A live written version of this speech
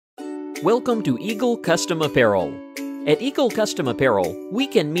Welcome to Eagle Custom Apparel. At Eagle Custom Apparel, we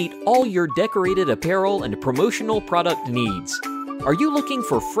can meet all your decorated apparel and promotional product needs. Are you looking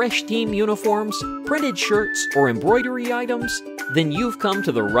for fresh team uniforms, printed shirts, or embroidery items? Then you've come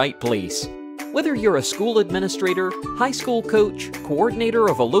to the right place. Whether you're a school administrator, high school coach, coordinator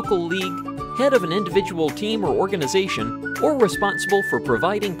of a local league, head of an individual team or organization, or responsible for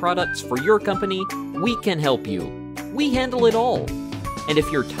providing products for your company, we can help you. We handle it all. And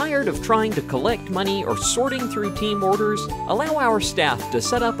if you're tired of trying to collect money or sorting through team orders, allow our staff to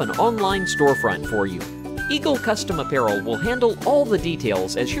set up an online storefront for you. Eagle Custom Apparel will handle all the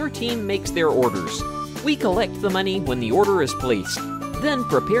details as your team makes their orders. We collect the money when the order is placed, then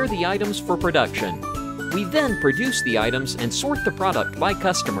prepare the items for production. We then produce the items and sort the product by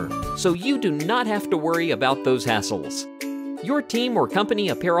customer, so you do not have to worry about those hassles. Your team or company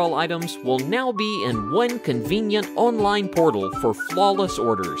apparel items will now be in one convenient online portal for flawless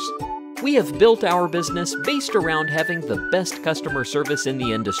orders. We have built our business based around having the best customer service in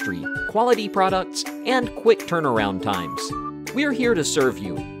the industry, quality products, and quick turnaround times. We're here to serve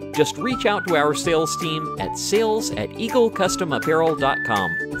you. Just reach out to our sales team at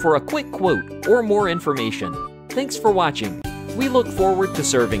sales@eaglecustomapparel.com for a quick quote or more information. Thanks for watching. We look forward to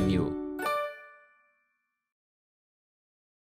serving you.